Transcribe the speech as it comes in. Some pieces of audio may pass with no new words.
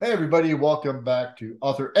Hey everybody, welcome back to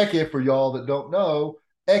Author Ecke. For y'all that don't know,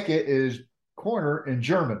 Ecke is corner in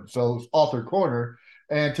German, so it's Author Corner.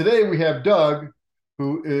 And today we have Doug,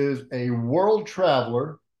 who is a world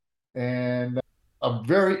traveler, and I'm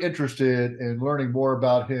very interested in learning more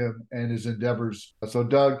about him and his endeavors. So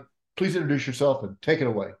Doug, please introduce yourself and take it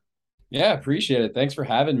away. Yeah, appreciate it. Thanks for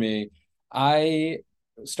having me. I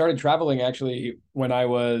started traveling actually when I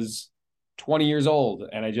was 20 years old,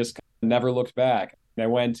 and I just never looked back. And I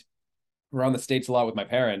went around the States a lot with my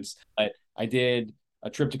parents. I did a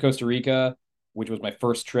trip to Costa Rica, which was my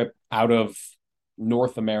first trip out of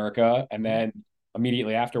North America. And then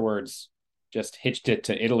immediately afterwards, just hitched it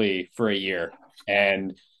to Italy for a year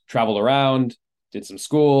and traveled around, did some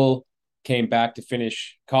school, came back to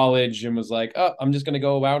finish college and was like, oh, I'm just going to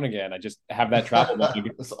go out again. I just have that travel bug.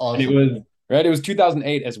 That's And it awesome. was, right, it was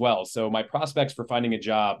 2008 as well. So my prospects for finding a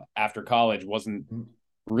job after college wasn't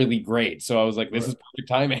really great. So I was like, this is perfect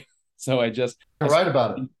timing. So I Right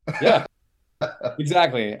about started, yeah, it.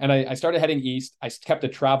 exactly. And I started heading east. I kept a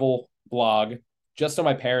travel blog just so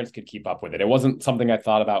my parents could keep up with it. It wasn't something I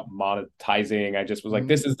thought about monetizing. I just was like,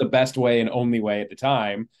 this is the best way and only way at the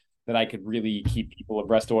time that I could really keep people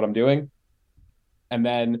abreast of what I'm doing. And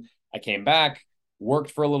then I came back,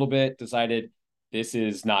 worked for a little bit, decided this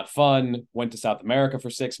is not fun, went to South America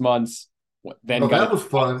for 6 months, then Well, got that it. was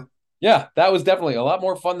fun. Yeah, that was definitely a lot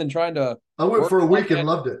more fun than trying to I went work for a in Los week and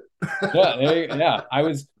Angeles. loved it. Yeah, yeah.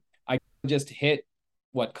 I just hit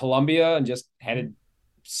Colombia and just headed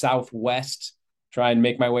southwest, try and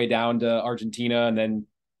make my way down to Argentina and then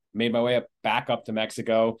made my way back up to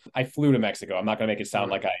Mexico. I flew to Mexico. I'm not going to make it sound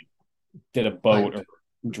like I did a boat Hyped.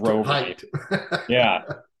 or drove or anything. Hyped. Yeah.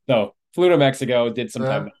 So flew to Mexico, did some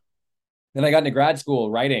time uh, there. Then I got into grad school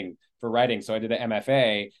writing. So I did an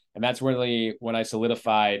MFA, and that's really when I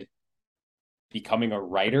solidified becoming a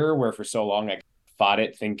writer, where for so long I fought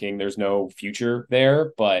it thinking there's no future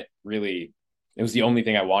there, but really it was the only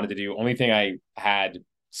thing I wanted to do. Only thing I had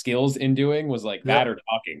skills in doing was like that yep. or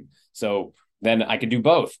talking. So then I could do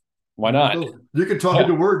both. Why You do not? both. You can talk Yeah.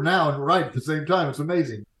 into Word now and write at the same time. It's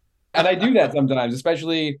amazing. And I do that sometimes,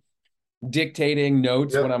 especially dictating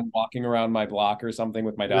notes when Yep. I'm walking around my block or something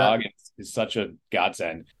with my Yeah. dog. It's such a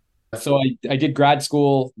godsend. So I did grad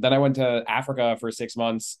school. Then I went to Africa for 6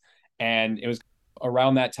 months. And it was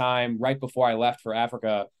around that time, right before I left for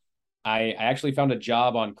Africa, I actually found a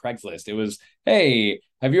job on Craigslist. It was, hey,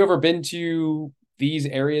 have you ever been to these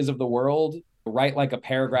areas of the world? Write like a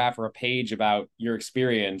paragraph or a page about your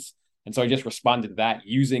experience. And so I just responded to that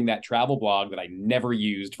using that travel blog that I never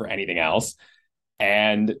used for anything else.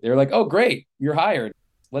 And they're like, oh, great, you're hired.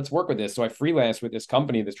 Let's work with this. So I freelanced with this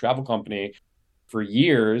company, this travel company for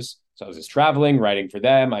years. So I was just traveling, writing for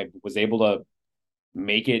them. I was able to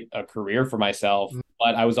make it a career for myself,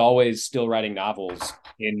 but I was always still writing novels.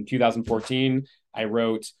 In 2014, I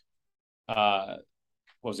wrote, what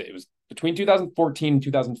was it? It was between 2014 and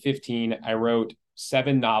 2015. I wrote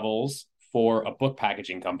 7 novels for a book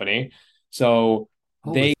packaging company. So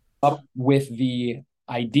Holy. they up with the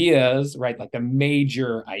ideas, right? Like the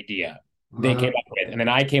major idea they came Uh-huh. up with. And then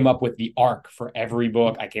I came up with the arc for every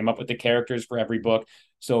book. I came up with the characters for every book.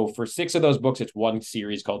 So for 6 of those books, it's one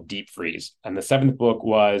series called Deep Freeze. And the seventh book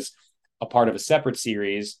was a part of a separate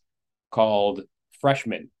series called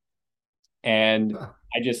Freshman. And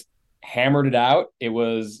I just hammered it out. It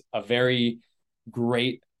was a very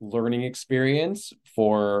great learning experience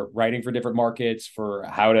for writing for different markets, for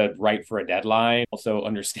how to write for a deadline, also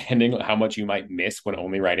understanding how much you might miss when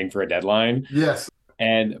only writing for a deadline. Yes.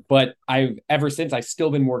 But I've ever since I've still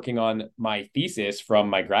been working on my thesis from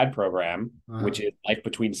my grad program, Uh-huh. which is Life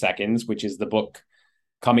Between Seconds, which is the book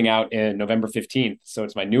coming out in November 15th. So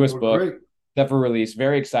it's my newest Well, book, great. set for release.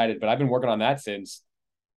 Very excited, but I've been working on that since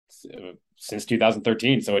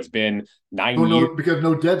 2013. So it's been Oh 9 years. no, because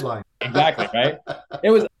no deadline. Exactly, right? It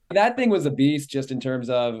was that thing was a beast just in terms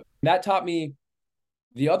of that taught me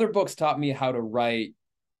the other books taught me how to write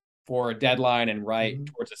for a deadline and write Mhm.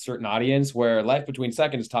 towards a certain audience, where Life Between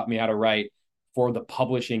Seconds taught me how to write for the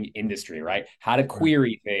publishing industry, right? How to Right.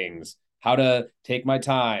 query things, how to take my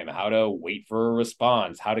time, how to wait for a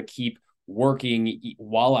response, how to keep working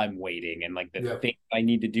while I'm waiting, and like the Yep. things I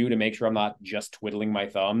need to do to make sure I'm not just twiddling my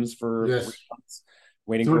thumbs for three Yes. months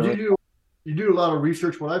waiting So for do a you do a lot of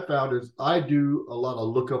research? What I found is I do a lot of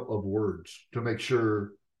lookup of words to make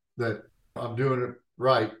sure that I'm doing it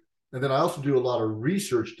right. And then I also do a lot of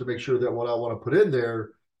research to make sure that what I want to put in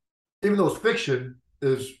there, even though it's fiction,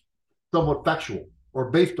 is somewhat factual or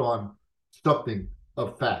based on something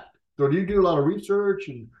of fact. So do you do a lot of research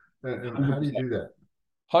and how do you 100%. do that?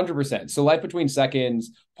 100%. So Life Between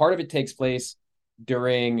Seconds, part of it takes place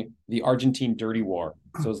during the Argentine Dirty War.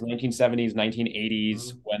 So it was 1970s,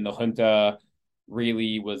 1980s Mhm. when the junta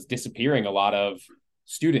really was disappearing a lot of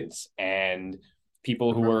students and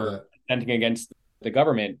people I who remember were that. dissenting against the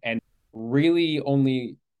government, and really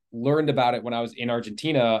only learned about it when I was in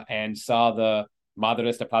Argentina and saw the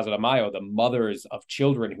Madres de Plaza de Mayo, the mothers of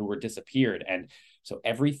children who were disappeared. And so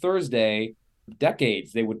every Thursday,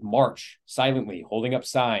 decades, they would march silently, holding up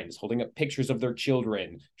signs, holding up pictures of their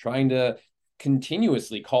children, trying to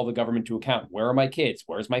continuously call the government to account. Where are my kids?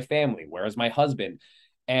 Where's my family? Where is my husband?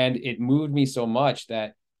 And it moved me so much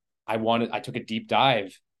that I took a deep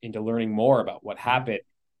dive into learning more about what Mhm. happened,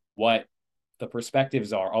 what the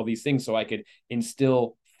perspectives are, all these things, so I could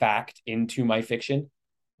instill fact into my fiction.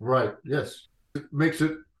 Right. Yes. It makes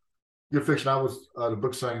it your fiction. I was at a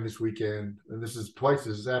book signing this weekend, and this is twice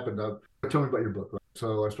this has happened. Tell me about your book. Right?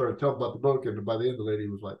 So I started telling about the book, and by the end, the lady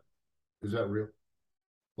was like, "Is that real?"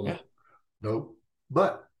 Well, Yeah, like, no,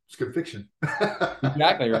 but it's good fiction.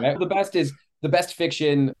 exactly right. The best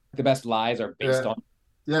fiction, the best lies are based Yeah. on.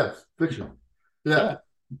 Yes, fiction. Yeah. Yeah,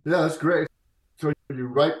 Yeah, that's great. So you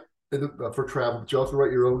write for travel, but you also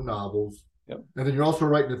write your own novels, yep. and then you're also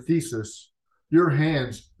writing a thesis. Your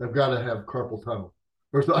hands have got to have carpal tunnel,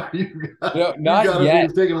 or so you Not got to be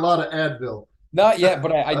yet, taking a lot of Advil. not yet,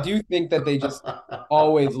 but I do think that they just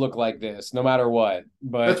always look like this, no matter what.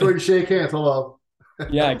 But That's where you shake hands. Hello.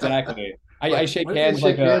 yeah, exactly. I Like, shake why do they hands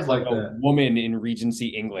shake hands like like a that? woman in Regency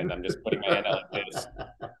England. I'm just putting my hand out like this.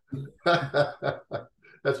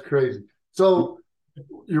 That's crazy. So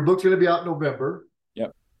your book's going to be out in November.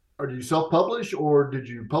 Yep. Are you self-published or did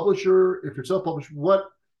you publisher? If you're self-published, what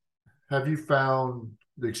have you found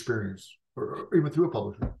the experience, or even through a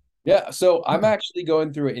publisher? Yeah, so I'm actually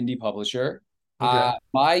going through an indie publisher.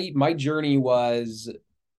 Okay. My journey was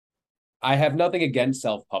I have nothing against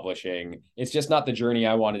self-publishing. It's just not the journey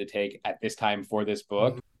I wanted to take at this time for this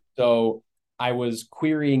book. Mhm. So I was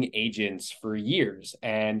querying agents for years,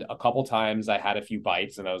 and a couple times I had a few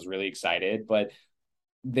bites and I was really excited,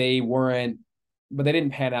 they weren't, but they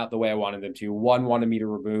didn't pan out the way I wanted them to. One wanted me to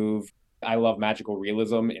remove, I love magical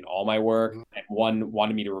realism in all my work, Mhm. and one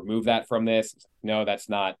wanted me to remove that from this. No, that's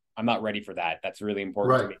not, I'm not ready for that. That's really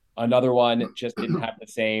important to Right. me. Another one just didn't have the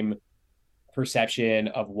same perception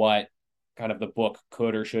of what kind of the book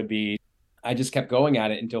could or should be. I just kept going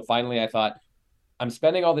at it until finally I thought, I'm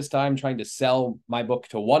spending all this time trying to sell my book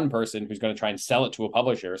to one person who's going to try and sell it to a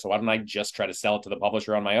publisher. So why don't I just try to sell it to the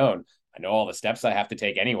publisher on my own? I know all the steps I have to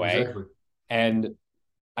take anyway. Exactly. And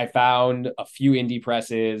I found a few indie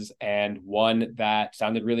presses and one that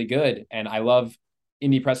sounded really good. And I love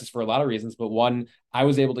indie presses for a lot of reasons, but one, I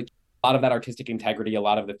was able to keep a lot of that artistic integrity, a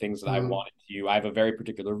lot of the things that I Mhm. wanted to. I have a very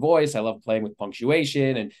particular voice. I love playing with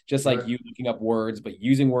punctuation and just like Right. you looking up words, but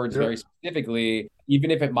using words very Yep. specifically, even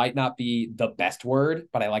if it might not be the best word,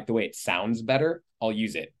 but I like the way it sounds better, I'll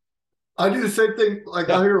use it. I do the same thing. Like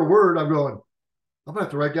Yeah. I hear a word, I'm going, I'm gonna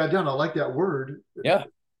have to write that down. I like that word Yeah,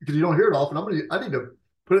 because you don't hear it often. I need to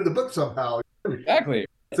put it in the book somehow. exactly.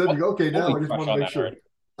 So I'll you go, okay, now totally I just crush want to on make that sure. word.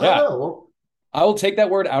 I Yeah. know. Well, I will take that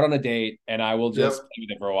word out on a date and I will just yep. play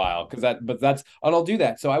with it for a while because and I'll do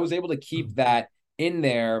that. So I was able to keep that in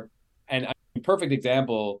there. And a perfect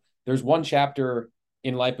example, there's one chapter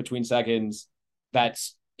in Life Between Seconds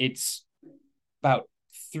it's about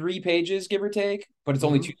 3 pages, give or take, but it's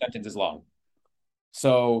only Mm-hmm. 2 sentences long.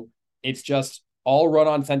 So it's just all run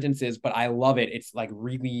on sentences, but I love it. It's like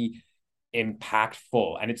really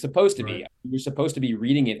impactful. And it's supposed to Right. be. You're supposed to be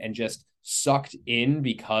reading it and just sucked in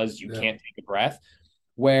because you Yeah. can't take a breath.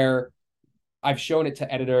 Where I've shown it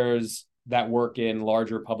to editors that work in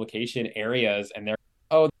larger publication areas and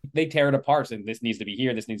oh, they tear it apart and this needs to be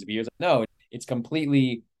here, this needs to be here. No, it's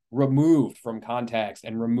completely removed from context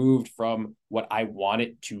and removed from what I want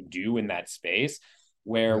it to do in that space.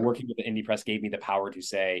 Where Yeah. working with the indie press gave me the power to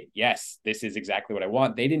say, yes, this is exactly what I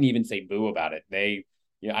want. They didn't even say boo about it. I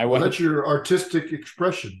Well, went, that's your artistic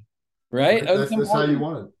expression, right? right? And it's That's how you important.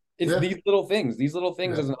 want it. It's Yeah. these little things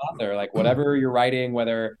Yeah. as an author, like whatever you're writing,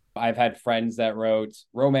 whether I've had friends that wrote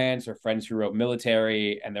romance or friends who wrote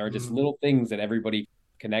military, and there are just Mhm. little things that everybody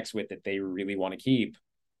connects with that they really want to keep.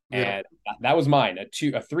 Yeah. And that was mine.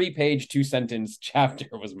 A 3 page, 2 sentence chapter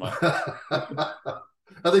was mine.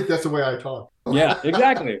 I think that's the way I talk. Yeah,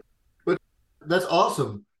 exactly. But that's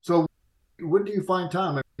awesome. So when do you find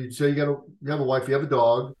time? I mean, you say you have a wife, you have a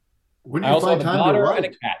dog. When do I you also find have a time to daughter and a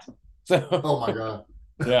write? cat. So Oh my God.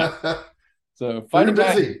 yeah. So So you're finding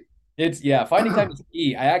time, busy. finding time is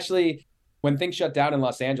key. I actually, when things shut down in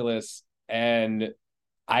Los Angeles and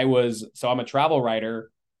I'm a travel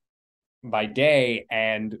writer by day,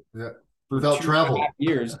 and Yeah. for without 2.5 travel.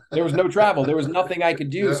 years. There was no travel. There was nothing I could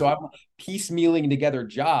do. Yeah, So I'm piecemealing together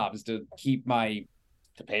jobs to keep my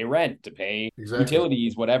to pay rent, to pay exactly.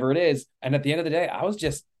 utilities, whatever it is. And at the end of the day, I was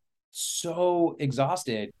just so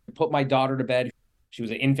exhausted. Put my daughter to bed. She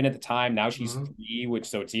was an infant at the time. Now she's Hmm. 3, which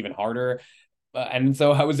so it's even harder. And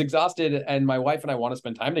so I was exhausted, and my wife and I want to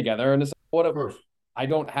spend time together. And it's what Of a, course. I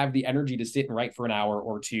don't have the energy to sit and write for an hour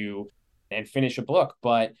or two and finish a book.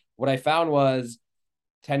 But what I found was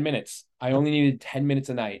 10 minutes. I only needed 10 minutes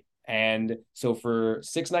a night. And so for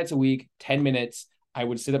 6 nights a week, 10 minutes, I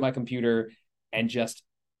would sit at my computer and just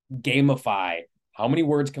gamify. How many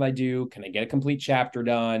words can I do? Can I get a complete chapter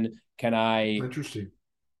done? Can I Interesting.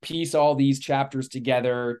 piece all these chapters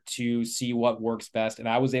together to see what works best? And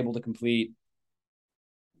I was able to complete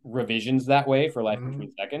revisions that way for Life Hmm.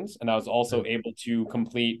 Between Seconds. And I was also Yeah. able to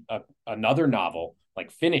complete another novel, like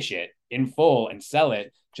finish it in full and sell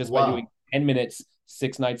it just by doing Wow. 10 minutes,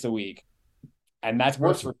 6 nights a week. And that's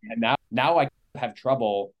works for Impressive. me. And now I have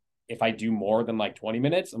trouble if I do more than like 20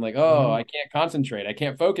 minutes. I'm like, oh, Hmm. I can't concentrate. I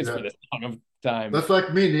can't focus for Yeah. this long of time. That's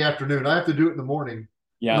like me in the afternoon. I have to do it in the morning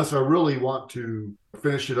Yeah. unless I really want to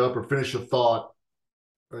finish it up or finish a thought.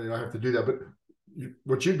 I have to do that. But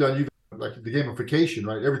what you've done, you've like the gamification,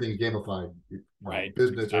 right? Everything is gamified, Right.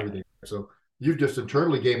 business, Exactly. everything. So you've just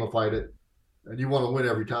internally gamified it, and you want to win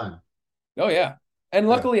every time. Oh yeah. And Yeah,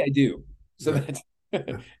 luckily I do. So yeah. that's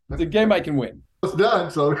it's a game I can win. It's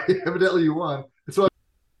done. So evidently you won. So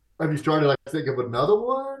have you started like think of another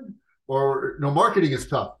one? Or no, marketing is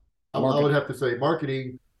tough. I would Marketing. have to say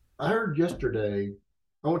marketing. I heard yesterday,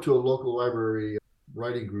 I went to a local library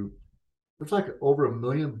writing group. There's like over 1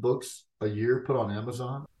 million books a year put on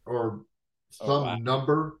Amazon or Oh wow. some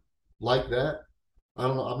number like that. I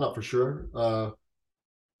don't know. I'm not for sure.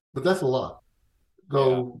 But that's a lot. Yeah.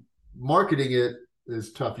 So marketing it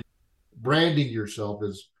is tough. Branding yourself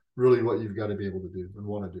is really what you've got to be able to do and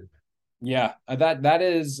want to do. Yeah. That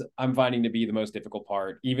is I'm finding to be the most difficult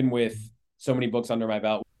part, even with so many books under my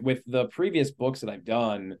belt. With the previous books that I've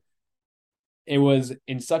done, it was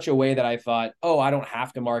in such a way that I thought, oh, I don't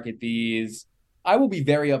have to market these. I will be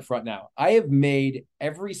very upfront now. I have made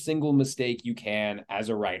every single mistake you can as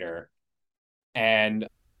a writer, and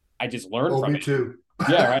I just learned Oh, from me it. too.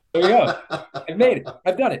 Yeah, right. There you go. I've made it.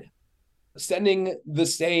 I've done it. Sending the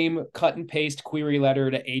same cut and paste query letter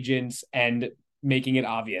to agents and making it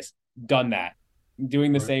obvious. Done that.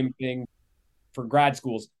 Doing the Right. same thing for grad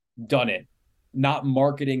schools. Done it. Not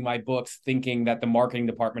marketing my books thinking that the marketing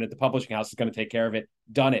department at the publishing house is going to take care of it.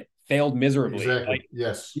 Done it. Failed miserably. Exactly. Like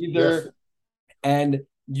Yes. Yes. either, and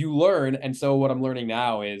you learn. And so what I'm learning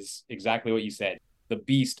now is exactly what you said, the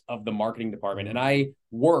beast of the marketing department. And Mhm. I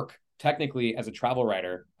work technically as a travel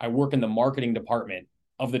writer. I work in the marketing department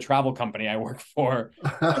of the travel company I work for.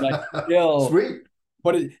 And I still, Sweet.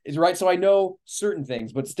 but it's right. So I know certain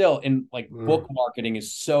things, but still in like book Mm, marketing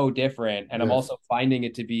is so different. And I'm yes. also finding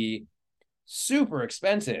it to be super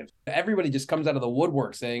expensive. Everybody just comes out of the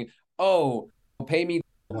woodwork saying, "Oh, pay me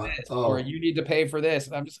this," or Oh, "You need to pay for this."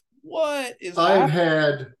 And I'm just, what is I've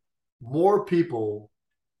happening? had more people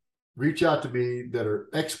reach out to me that are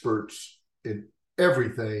experts in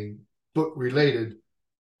everything book related.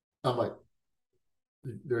 I'm like,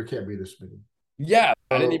 there can't be this many. Yeah,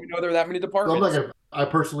 I didn't even So, know there were that many so I'm not departments. gonna. I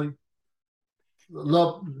personally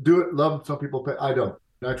love do it. Love some people pay. I don't.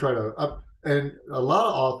 I try to. And a lot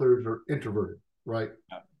of authors are introverted, right?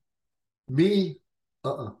 Yeah, Me,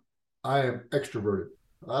 I am extroverted.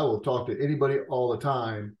 I will talk to anybody all the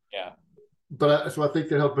time. yeah, So I think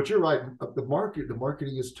that helps. But you're right. The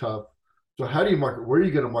marketing is tough. So how do you market? Where are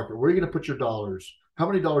you going to market? Where are you going to put your dollars? How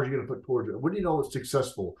many dollars are you going to put towards it? When do you know it's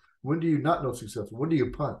successful? When do you not know it's successful? When do you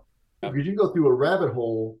punt? yeah. Because you can go through a rabbit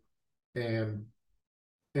hole and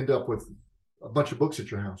end up with a bunch of books at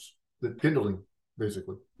your house, the kindling,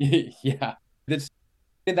 basically. Yeah. That's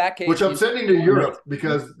in that Which case, I'm you sending to know, Europe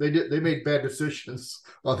because they made bad decisions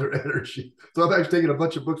on their energy. So I'm actually taking a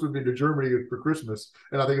bunch of books with me to Germany for Christmas,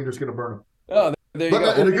 and I think I'm just going to burn them. oh, there you But go.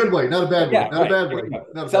 not in Well, a good way, not a bad way, yeah, not a right. bad There way, you go.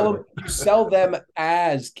 not a bad Sell way. them. You sell them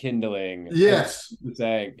as kindling, as Yes, you're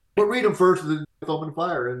saying. but read them first, and then throw them in the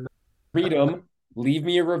fire, and Read them, leave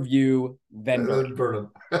me a review, then burn then burn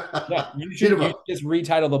them. it. Yeah, Heat them you up. should just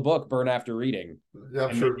retitle the book "Burn After Reading" Yeah, I'm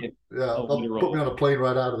and make sure. it Yeah, a they'll put me literal. on a plane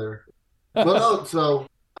right out of there. But no, so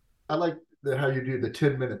I like how you do the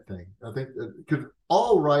 10-minute thing. I think because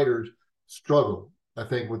all writers struggle, I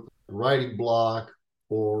think, with writing block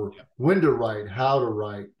or Yeah. when to write, how to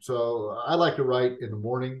write. So I like to write in the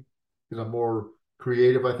morning because I'm more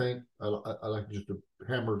creative. I think I like just to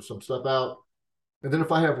hammer some stuff out. And then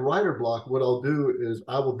if I have writer block, what I'll do is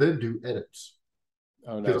I will then do edits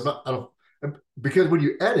Oh, because I'm nice. not, I don't, because when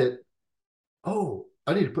you edit, oh,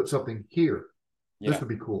 I need to put something here. This Yeah. would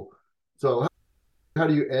be cool. So how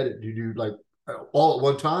do you edit? Do you do like all at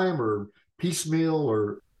one time or piecemeal,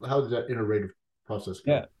 or how does that iterative process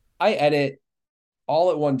Yeah. go? I edit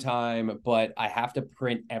all at one time, but I have to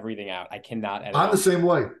print everything out. I cannot edit I'm the on. same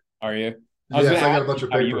way. Are you? I was Yes, gonna I got ask a bunch you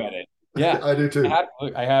of how you paper. edit. Yeah. I do I too. have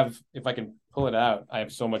look, I have if I can pull it out, I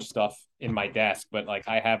have so much stuff in my desk, but like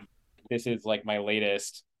I have this is like my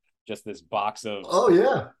latest, just this box of Oh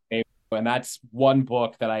yeah. paper, and that's one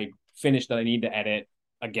book that I finished that I need to edit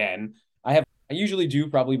again. I usually do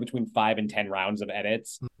probably between 5 and 10 rounds of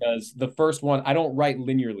edits because the first one I don't write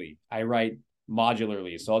linearly. I write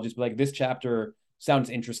modularly. So I'll just be like, this chapter sounds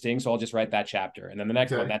interesting, so I'll just write that chapter. And then the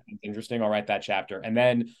next one, Okay. that sounds interesting, I'll write that chapter. And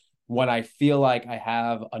then when I feel like I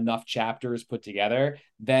have enough chapters put together,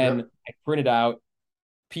 then Yep. I print it out,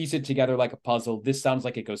 piece it together like a puzzle. This sounds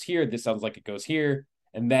like it goes here. This sounds like it goes here.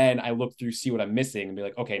 And then I look through, see what I'm missing, and be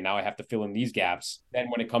like, okay, now I have to fill in these gaps. Then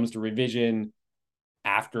when it comes to revision,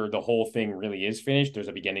 after the whole thing really is finished, there's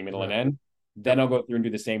a beginning, middle, and Right. end. Then Yep. I'll go through and do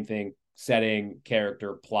the same thing. Setting,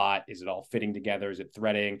 character, plot. Is it all fitting together? Is it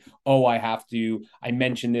threading? Oh, I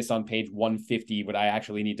mentioned this on page 150, but I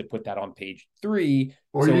actually need to put that on page 3.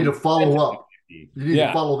 Or you So need it to makes sense follow at up. 150. You need to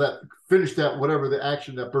Yeah. follow that, finish that, whatever the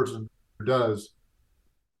action that person does.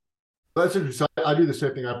 That's interesting. I do the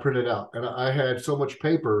same thing. I print it out, and I had so much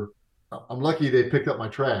paper. I'm lucky they picked up my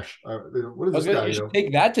trash. What is I was this gonna, guy? you should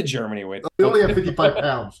take that to Germany with. You only have 55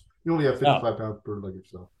 pounds. You only have Oh, 55 pounds per luggage.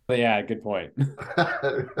 So, but yeah, good point.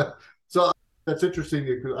 so that's interesting.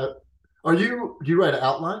 Are you do you write an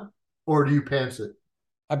outline or do you pants it?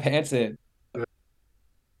 I pants it.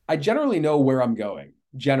 I generally know where I'm going, Right.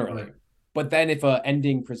 generally. But then if a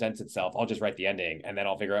ending presents itself, I'll just write the ending and then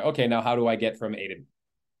I'll figure out, okay, now how do I get from A to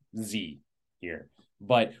Z here?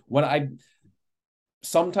 But when I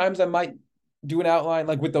sometimes I might do an outline,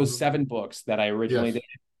 like with those Mm-hmm. 7 books that I originally Yes. did.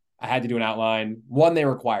 I had to do an outline. One, they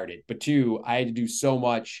required it, but two, I had to do so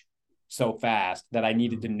much so fast that I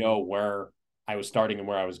needed to Mm-hmm. know where I was starting and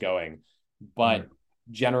where I was going. Right. But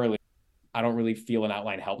generally, I don't really feel an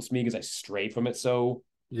outline helps me because I stray from it so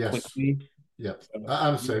Yes. quickly. Yep. So,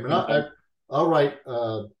 I'm the same, and I'll write.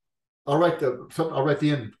 I'll write the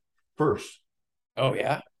end first, oh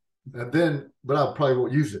yeah, and then, but I probably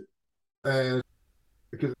won't use it, and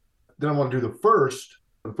because then I want to do the first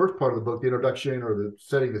part of the book, the introduction or the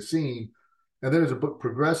setting the scene, and then as the book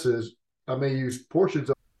progresses, I may use portions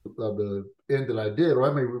of the end that I did, or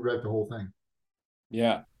I may rewrite the whole thing.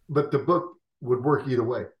 yeah. But the book would work either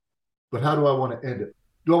way. But how do I want to end it?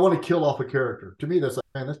 Do I want to kill off a character? To me, that's like,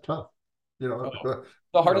 man, that's tough. You know, Oh, the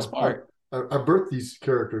you hardest know, part. I birthed these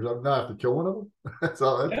characters. I now have to kill one of them.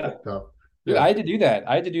 So Yeah, that's tough. dude, Yeah. I had to do that.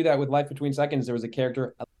 I had to do that with Life Between Seconds. There was a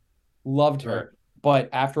character loved Right. her. But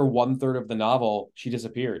after 1/3 of the novel, she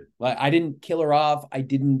disappeared. Like I didn't kill her off. I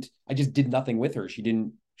just did nothing with her. She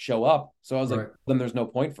didn't show up. So I was like, Right. then there's no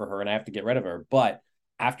point for her and I have to get rid of her. But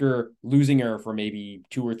after losing her for maybe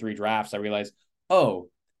 2 or 3 drafts, I realized, oh,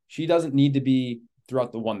 she doesn't need to be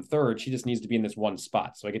throughout the 1/3. She just needs to be in this one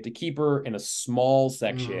spot. So I get to keep her in a small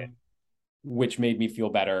section, Mm-hmm. which made me feel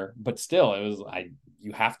better. But still, it was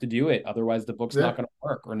you have to do it. Otherwise the book's not Yeah. going to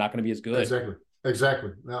work or not going to be as good. Exactly.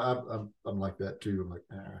 Exactly. No, I'm like that too. I'm like,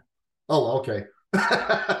 oh, okay.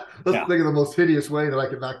 Let's Yeah. think of the most hideous way that I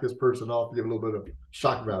can knock this person off, give a little bit of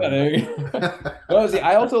shock Yeah, value. there you go. No, see,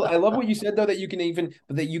 I love what you said though that you can even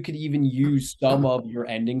that you could even use some of your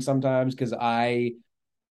ending sometimes because I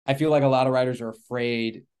feel like a lot of writers are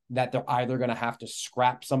afraid that they're either going to have to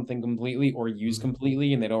scrap something completely or use Mhm.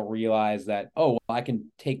 completely and they don't realize that oh well, I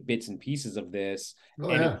can take bits and pieces of this Oh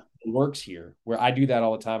and it yeah. works here where I do that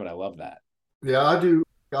all the time and I love that. Yeah, I do.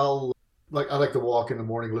 I like to walk in the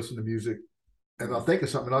morning, listen to music, and I'll Mhm. think of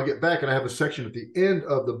something. I'll get back and I have a section at the end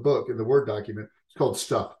of the book in the Word document. It's called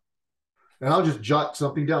stuff. And I'll just jot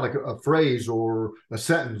something down, like a phrase or a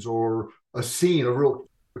sentence or a scene,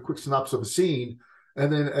 a quick synopsis of a scene.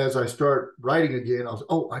 And then as I start writing again, I'll say,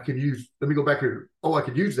 oh, let me go back here. Oh, I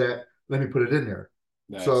could use that. Let me put it in there.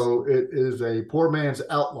 Nice. So it is a poor man's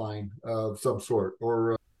outline of some sort,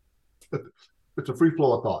 or it's a free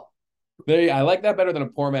flow of thought. I like that better than a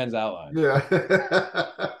poor man's outline. Yeah.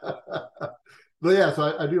 But yeah,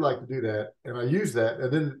 so I do like to do that, and I use that,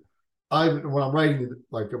 and then when I'm writing,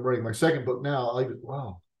 like I'm writing my second book now, I just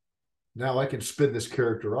wow, now I can spin this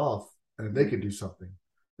character off, and they Mhm. can do something,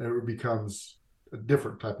 and it becomes a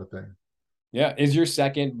different type of thing. Yeah. Is your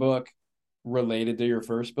second book related to your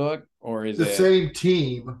first book or is The it same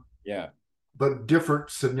team, yeah. but different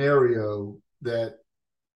scenario. That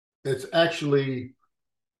it's actually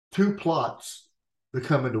two plots that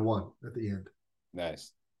come into one at the end.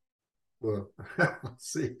 Nice. Well,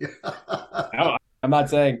 let's see. No, I'm not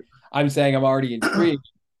saying, I'm saying I'm already intrigued,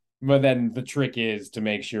 but then the trick is to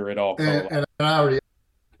make sure it all coalesces. And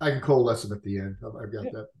I can coalesce them at the end. I've got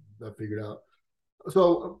Yeah. that figured out.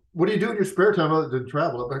 So, what do you do in your spare time other than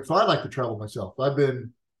travel? So, I like to travel myself. I've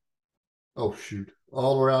been, oh shoot,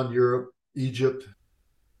 all around Europe, Egypt,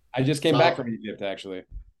 I just came back South. from Egypt, actually.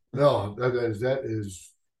 No, that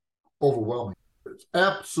is overwhelming. It's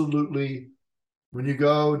absolutely when you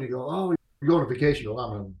go and you go, oh, you go on a vacation, you go,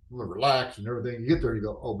 I'm gonna relax and everything. You get there, you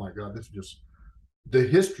go, oh my god, this is just the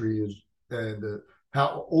history is and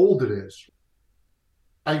how old it is.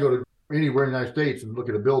 I go to anywhere in the United States and look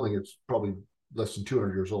at a building, it's probably less than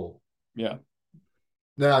 200 years old. Yeah.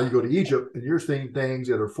 Now you go to Egypt and you're seeing things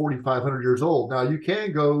that are 4,500 years old. Now you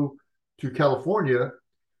can go to California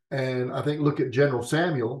and I think look at General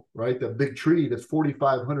Samuel, right? That big tree that's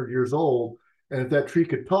 4,500 years old. And if that tree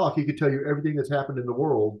could talk, he could tell you everything that's happened in the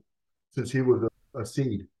world since he was a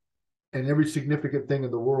seed. And every significant thing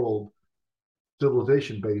in the world,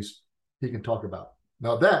 civilization based, he can talk about.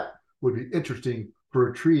 Now that would be interesting for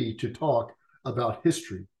a tree to talk about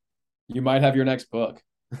history. You might have your next book.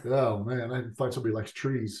 Oh man, I can find somebody who likes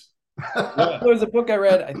trees. Yeah. There was a book I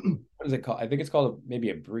read. What is it called? I think it's called maybe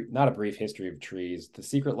a brief, not a brief history of trees, The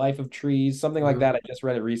Secret Life of Trees, something like that. I just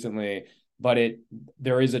read it recently, but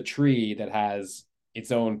there is a tree that has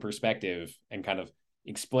its own perspective and kind of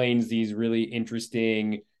explains these really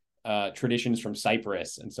interesting traditions from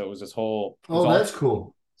Cyprus. And so it was this whole, it was Oh, all that's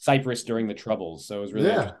cool. Cyprus during the Troubles. So it was really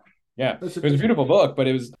Yeah, interesting. Yeah, that's it a, was a beautiful book, but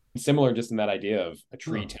it was similar just in that idea of a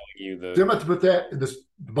tree huh. telling you See, the, I'm about to put that in this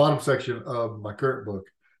bottom section of my current book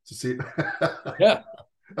to see yeah,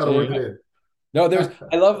 how to there work you it go. in. No,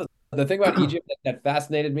 I love the thing about Egypt that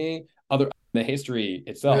fascinated me, other the history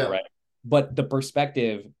itself, Yeah. right? But the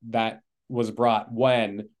perspective that was brought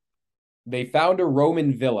when they found a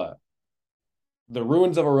Roman villa, the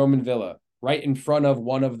ruins of a Roman villa, right in front of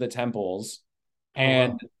one of the temples. Oh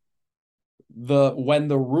And wow. when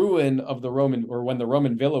the ruin of the Roman or when the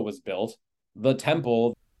Roman villa was built, the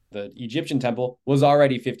temple, the Egyptian temple, was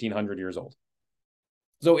already 1,500 years old.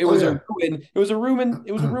 So it Oh was a yeah. ruin. It was a ruin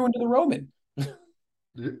to the Roman.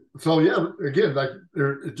 So yeah, again, like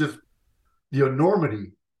it's just the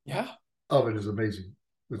enormity Yeah, of it is amazing.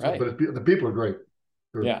 right. The people are great.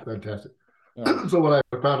 They're Yeah. fantastic. Oh, So when I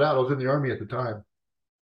found out, I was in the army at the time.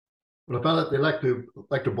 But I found out they like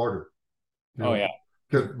to barter, you oh know, yeah.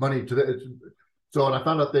 because money to the. So and I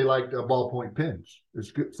found out they liked ballpoint pens.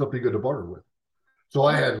 It's good, something good to barter with. So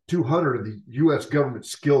I had 200 of the U.S. government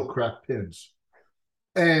skill craft pens.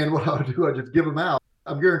 And what I would do, I just give them out.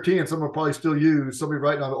 I'm guaranteeing someone will probably still use somebody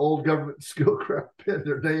writing on an old government skill craft pen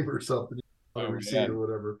their name or something on a Oh receipt or man.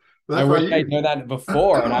 whatever. But I that's what wish I I'd use. known that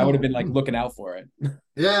before and I would have been like looking out for it.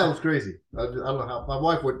 Yeah, it was crazy. I don't know how my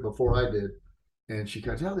wife went before I did, and she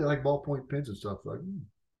goes, "Yeah, they like ballpoint pens and stuff." Like,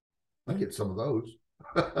 I get some of those.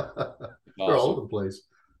 They're all Awesome. over the place.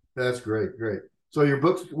 That's great, great. So your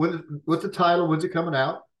books, what's the title? When's it coming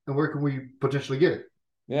out? And where can we potentially get it?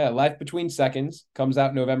 Yeah, Life Between Seconds comes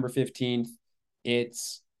out November 15th.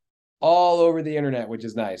 It's all over the internet, which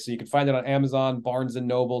is nice. So you can find it on Amazon, Barnes and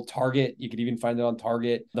Noble, Target. You could even find it on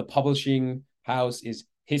Target. The publishing house is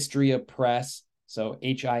Histria Press. So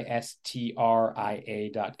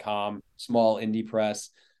HISTRIA.com, small indie press.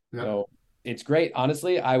 Yeah. So it's great.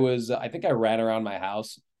 Honestly, I think I ran around my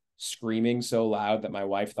house screaming so loud that my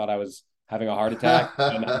wife thought I was having a heart attack.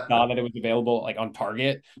 And I saw that it was available like on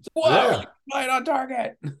Target. So, whoa, you Yeah, can buy it on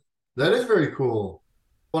Target. that is very cool.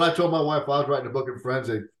 When I told my wife I was writing a book in friends,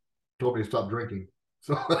 they told me to stop drinking.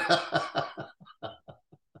 So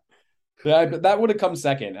Yeah, that would have come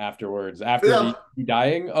second afterwards. After yeah, the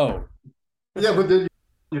dying. Oh, yeah, but then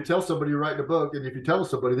you tell somebody you're writing a book, and if you tell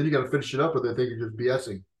somebody, then you got to finish it up, or they think you're just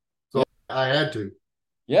BSing. yeah. So I had to.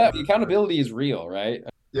 Yeah, the accountability is real, right?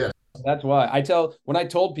 Yeah. That's why when I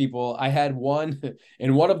told people I had one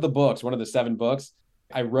in one of the books, one of the 7 books,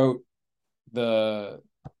 I wrote the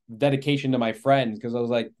dedication to my friends because I was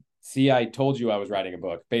like, see, I told you I was writing a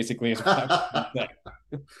book, basically is what I was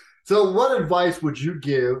saying. So, what advice would you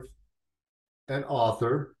give an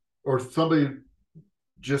author or somebody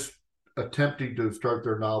just attempting to start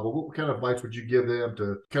their novel? What kind of advice would you give them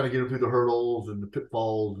to kind of get them through the hurdles and the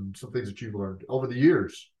pitfalls and some things that you've learned over the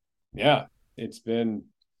years? Yeah, it's been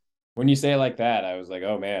when you say it like that, I was like,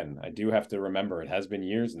 oh man, I do have to remember it has been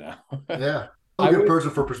years now. Yeah, I'm a I good would,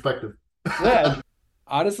 person for perspective. yeah,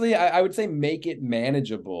 honestly, I would say make it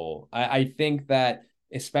manageable. I think that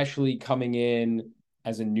especially coming in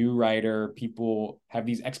as a new writer, people have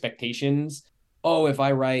these expectations. Oh, if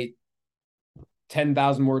I write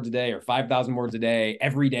 10,000 words a day or 5,000 words a day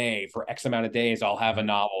every day for X amount of days, I'll have a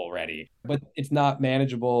novel ready. But it's not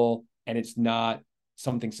manageable and it's not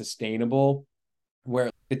something sustainable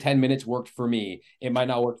where the 10 minutes worked for me. It might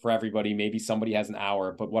not work for everybody. Maybe somebody has an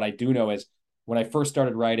hour. But what I do know is when I first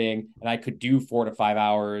started writing and I could do 4 to 5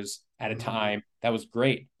 hours at a time, that was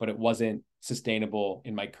great, but it wasn't sustainable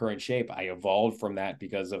in my current shape. I evolved from that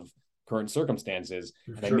because of current circumstances.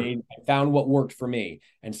 And Sure. I found what worked for me.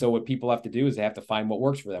 And so what people have to do is they have to find what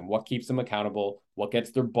works for them, what keeps them accountable, what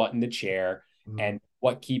gets their butt in the chair, and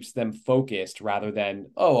what keeps them focused rather than,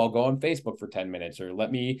 oh, I'll go on Facebook for 10 minutes or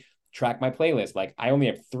let me track my playlist. Like I only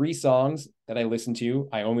have 3 songs that I listen to.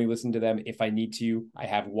 I only listen to them if I need to. I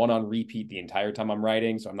have one on repeat the entire time I'm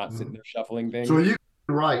writing, so I'm not sitting there shuffling things. So you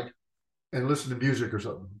write and listen to music or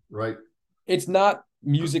something, right? It's not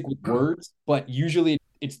music with words, but usually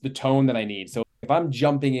it's the tone that I need. So if I'm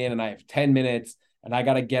jumping in and I have 10 minutes and I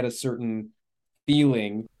got to get a certain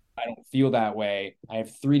feeling, I don't feel that way. I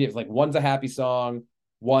have 3 different, like one's a happy song,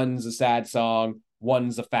 one's a sad song,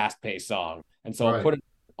 one's a fast-paced song. And so I'll put it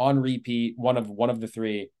on repeat, one of the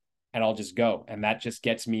 3, and I'll just go. And that just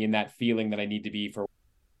gets me in that feeling that I need to be for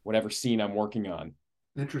whatever scene I'm working on.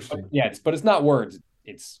 Interesting. Yeah, but it's not words.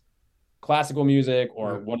 It's classical music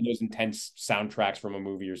or one of those intense soundtracks from a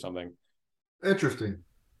movie or something. Interesting.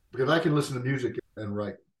 Because I can listen to music and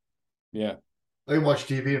write. Yeah. I can watch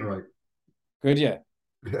TV and write. Good, yeah.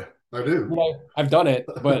 Yeah, I do. Well, I've done it,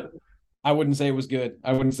 but I wouldn't say it was good.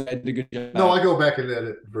 I wouldn't say I did a good job. No, I go back and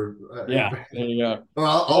edit for. Yeah, there you go. Or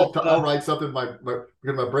I'll write something. Because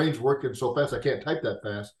my brain's working so fast, I can't type that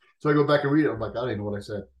fast. So I go back and read it. I'm like, I don't even know what I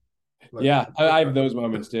said. But, yeah, I have those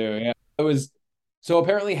moments too. Yeah, it was. So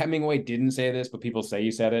apparently Hemingway didn't say this, but people say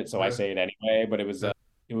you said it, so I say it anyway. But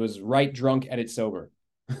it was write drunk, edit sober.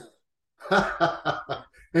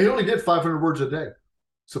 And he only did 500 words a day,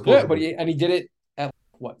 supposedly. Yeah, but he did it at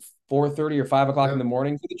what 4:30 or 5 o'clock in the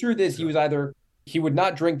morning. So the truth is, he would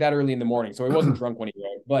not drink that early in the morning, so he wasn't drunk when he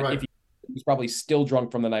wrote. But if he was probably still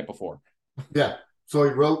drunk from the night before. Yeah, so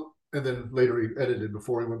he wrote and then later he edited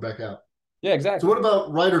before he went back out. Yeah, exactly. So what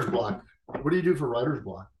about writer's block? What do you do for writer's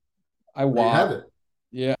block? I walk. You have it.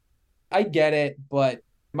 Yeah, I get it, but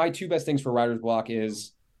my 2 best things for writer's block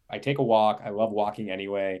is I take a walk. I love walking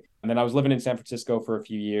anyway. And then I was living in San Francisco for a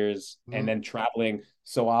few years and then traveling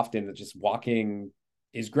so often that just walking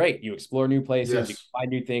is great. You explore new places, you find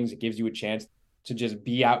new things. It gives you a chance to just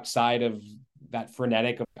be outside of that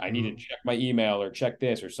frenetic of I need to check my email or check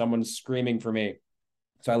this or someone's screaming for me.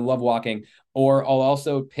 So I love walking. Or I'll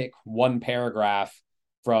also pick one paragraph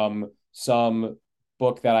from some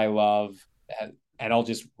book that I love and I'll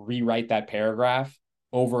just rewrite that paragraph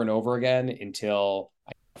over and over again until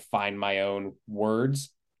I find my own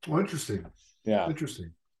words. Oh, interesting. Yeah.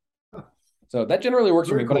 Interesting. Huh. So that generally works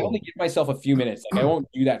for me, but I only give myself a few minutes. Like I won't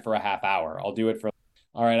do that for a half hour. I'll do it for,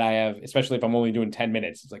 all right, I have, especially if I'm only doing 10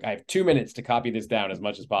 minutes, it's like I have 2 minutes to copy this down as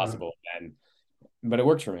much as possible. But it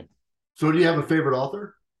works for me. So do you have a favorite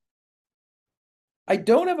author? I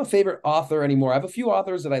don't have a favorite author anymore. I have a few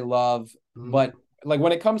authors that I love, but like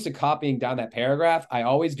when it comes to copying down that paragraph, I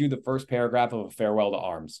always do the first paragraph of A Farewell to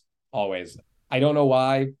Arms. Always. I don't know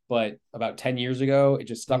why, but about 10 years ago, it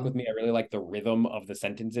just stuck with me. I really like the rhythm of the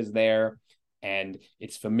sentences there, and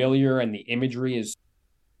it's familiar, and the imagery is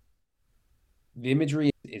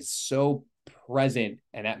so present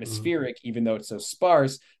and atmospheric, even though it's so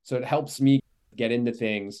sparse. So it helps me get into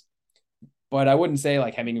things. But I wouldn't say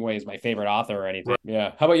like Hemingway is my favorite author or anything. Right.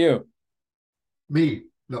 Yeah. How about you? Me.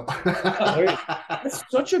 No. That's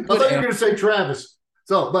such a good I thought you were going to say Travis.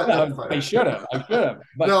 So, but no, I should have.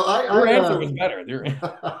 But no, your answer was better.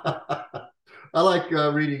 I like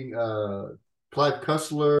reading Clive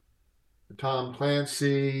Cussler, Tom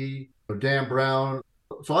Clancy, Dan Brown.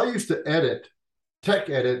 So I used to tech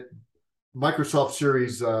edit Microsoft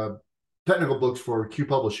Series technical books for Q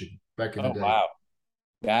Publishing back in the day. Wow.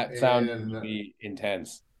 That sounds really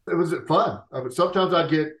intense. It was fun. Sometimes I'd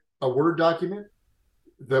get a Word document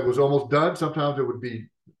that was almost done. Sometimes it would be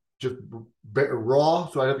just raw.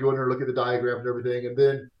 So I had to go in there and look at the diagram and everything. And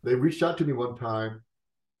then they reached out to me one time.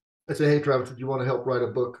 I said, hey, Travis, do you want to help write a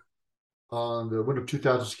book on the Windows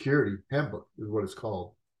 2000 Security Handbook is what it's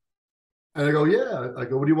called. And I go, yeah. I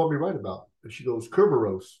go, what do you want me to write about? And she goes,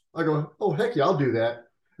 Kerberos. I go, oh, heck yeah, I'll do that.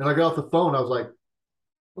 And I got off the phone. I was like,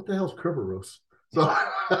 what the hell's Kerberos? So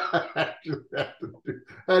I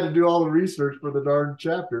had to do all the research for the darn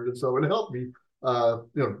chapter. And so it helped me,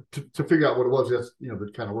 to figure out what it was. That's,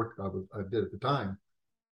 the kind of work I did at the time.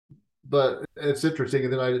 But it's interesting.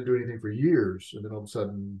 And then I didn't do anything for years. And then all of a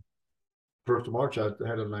sudden, 1st of March, I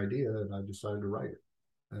had an idea and I decided to write it.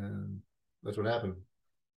 And that's what happened.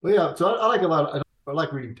 But yeah, so I like a lot. I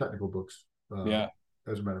like reading technical books, Yeah.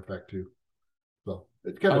 as a matter of fact, too. So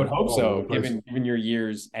it's kind I would of hope all over the so, place. given your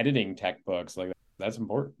years editing tech books. Like that's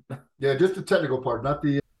important. Yeah, just the technical part, not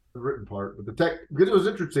the written part, but the tech, because it was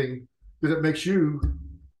interesting because it makes you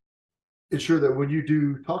ensure that when you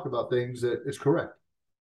do talk about things that it's correct.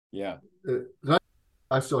 Yeah,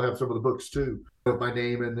 I still have some of the books too, with my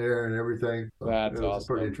name in there and everything. So it that's was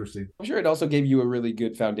pretty awesome. interesting. I'm sure it also gave you a really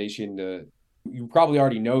good foundation to, you probably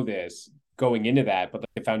already know this going into that, but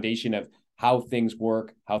the foundation of how things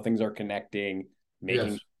work, how things are connecting, making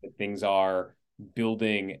Yes. sure that things are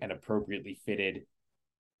building and appropriately fitted.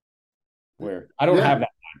 Where I don't have Yeah. that.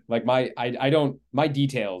 Like I don't, my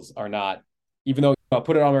details are not, even though I'll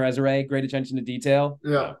put it on my resume, great attention to detail.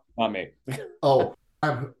 Yeah. No, not me. Oh,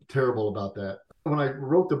 I'm terrible about that. When I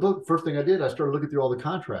wrote the book, first thing I did, I started looking through all the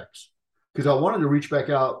contracts because I wanted to reach back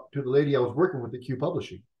out to the lady I was working with at Q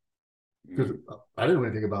Publishing because Mm, I didn't know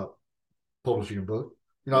anything about publishing a book.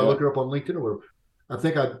 I yeah. looked her up on LinkedIn or whatever. I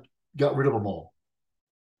think I got rid of them all.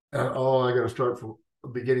 And I got to start from the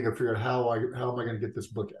beginning and figure out how am I going to get this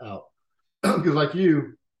book out? Because like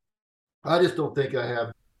you, I just don't think I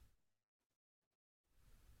have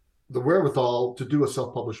the wherewithal to do a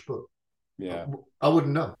self-published book. Yeah. I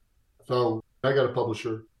wouldn't know. So I got a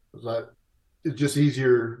publisher. It's just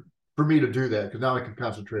easier for me to do that because now I can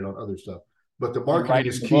concentrate on other stuff. But the And marketing writing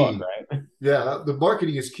is the book, key. right? Yeah, the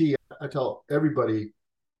marketing is key. I tell everybody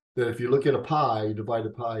that if you look at a pie, you divide the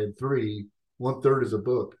pie in three, one third is a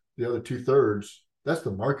book, the other two thirds, that's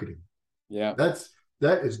the marketing. Yeah. That's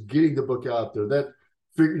that is getting the book out there.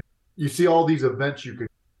 That you see all these events, you could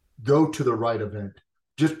go to the right event.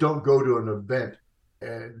 Just don't go to an event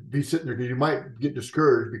and be sitting there because you might get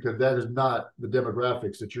discouraged because that is not the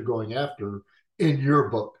demographics that you're going after in your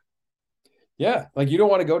book. Yeah. Like you don't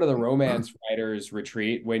want to go to the romance writers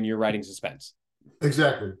retreat when you're writing suspense.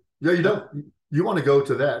 Exactly. Yeah, you don't. You want to go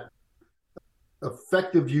to that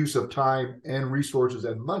effective use of time and resources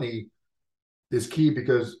and money is key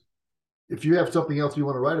because if you have something else you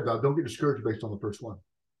want to write about, don't get discouraged based on the first one.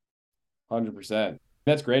 100%.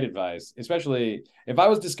 That's great advice, especially if I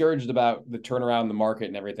was discouraged about the turnaround, the market,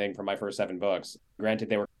 and everything for my first 7 books. Granted,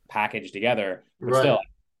 they were packaged together, but Right. still,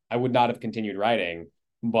 I would not have continued writing.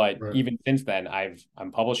 But Right. even since then,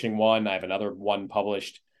 I'm publishing one. I have another one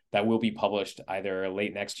published that will be published either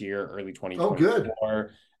late next year, early Oh, good.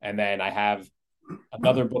 2024, and then I have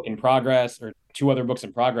another book in progress or 2 other books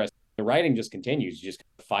in progress. The writing just continues. You just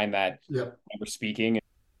find that Yeah. we're speaking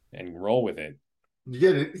and roll with it. You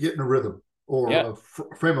get in a rhythm or Yeah.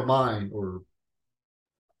 a frame of mind, or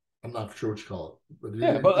I'm not sure what you call it, but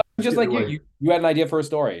Yeah, but just just get in the like you, way. you had an idea for a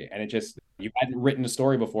story, and it just you hadn't written a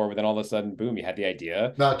story before, but then all of a sudden, boom, you had the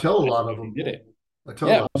idea. Now I tell a lot of You them. did it. I tell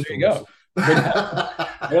a Yeah, lot of well, there you stories. go. But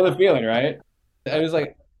I know the feeling, right? I was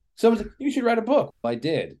like, someone's like, you should write a book. Well, I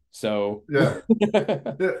did. So Yeah. Yeah.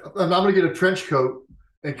 And I'm gonna get a trench coat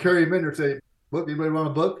and carry him in there and say, "Look, anybody want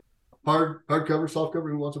a book? Hardcover, soft cover.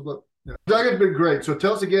 Who wants a book?" Yeah. Doug, it's been great. So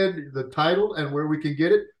tell us again the title and where we can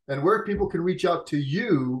get it, and where people can reach out to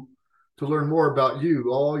you to learn more about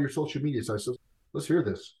you, all your social media sites. So let's hear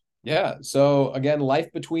this. yeah. So again,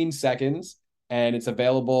 Life Between Seconds, and it's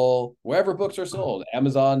available wherever books are sold.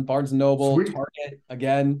 Amazon, Barnes and Noble, Sweet. Target,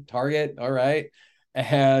 again, Target. All right.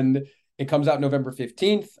 And it comes out November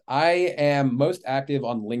 15th. I am most active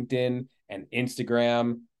on LinkedIn and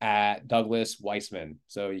Instagram at Douglas Weissman.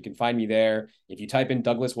 So you can find me there. If you type in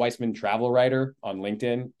Douglas Weissman travel writer on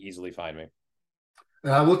LinkedIn, easily find me.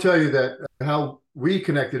 And I will tell you that how we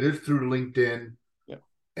connected is through LinkedIn. Yeah.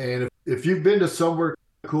 And if you've been to somewhere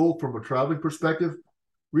cool from a traveling perspective,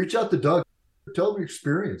 reach out to Doug. Tell him your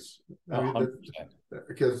experience. I mean, 100%.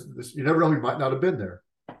 because you never know, he might not have been there.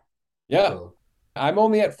 Yeah. So I'm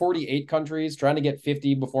only at 48 countries, trying to get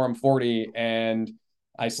 50 before I'm 40, and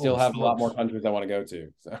I still holy have a lot smokes. more countries I want to go to.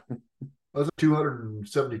 So, There's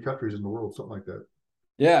 270 countries in the world, something like that.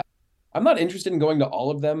 yeah, I'm not interested in going to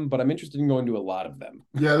all of them, but I'm interested in going to a lot of them.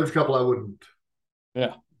 Yeah, there's a couple I wouldn't.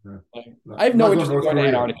 Yeah. Yeah. Like, Not, I have I'm no not going interest to in North going to Korea.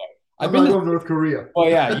 Antarctica. I've I'm been not to, going to North Korea. well,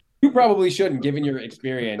 yeah, you probably shouldn't, given your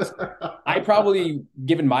experience. I probably,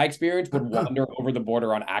 given my experience, would wander over the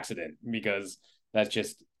border on accident because that's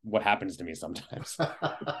just what happens to me sometimes.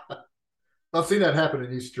 I've seen that happen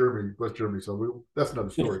in East Germany, West Germany. So that's another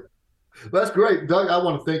story. But that's great, Doug. I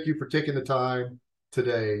want to thank you for taking the time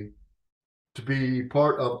today to be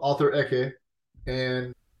part of Author Eke.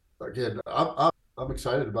 And again, I'm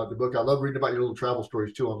excited about the book. I love reading about your little travel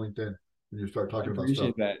stories too on LinkedIn when you start I talking about stuff.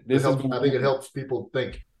 appreciate that. It This has helps. been I think it wonderful. helps people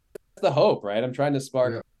think. That's the hope, right? I'm trying to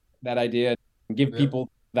spark Yeah, that idea and give yeah, people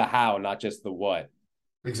the how, not just the what.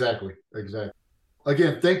 exactly, exactly.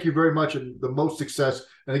 Again, thank you very much and the most success.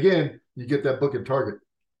 And again, you get that book in Target.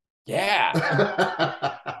 Yeah.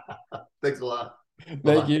 Thanks a lot. Thank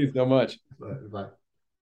Bye-bye. you so much. Bye. Bye.